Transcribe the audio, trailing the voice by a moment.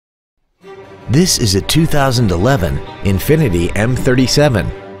This is a 2011 Infiniti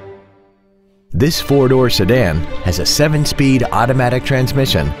M37. This four-door sedan has a 7-speed automatic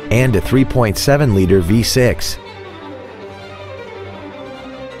transmission and a 3.7-liter V6.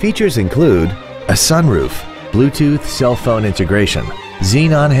 Features include a sunroof, Bluetooth cell phone integration,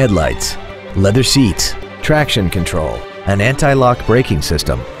 xenon headlights, leather seats, traction control, an anti-lock braking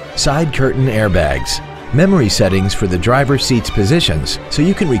system, side curtain airbags, memory settings for the driver's seat's positions so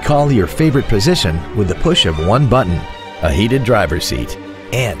you can recall your favorite position with the push of one button, a heated driver's seat,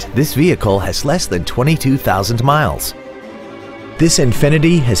 and this vehicle has less than 22,000 miles. This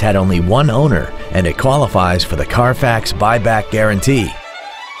Infiniti has had only one owner and it qualifies for the Carfax buyback guarantee.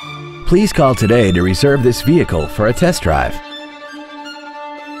 Please call today to reserve this vehicle for a test drive.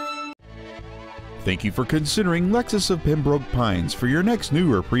 Thank you for considering Lexus of Pembroke Pines for your next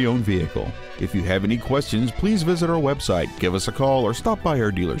new or pre-owned vehicle. If you have any questions, please visit our website, give us a call, or stop by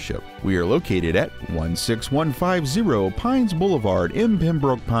our dealership. We are located at 16150 Pines Boulevard in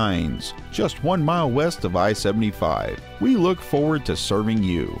Pembroke Pines, just 1 mile west of I-75. We look forward to serving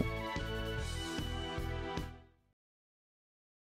you.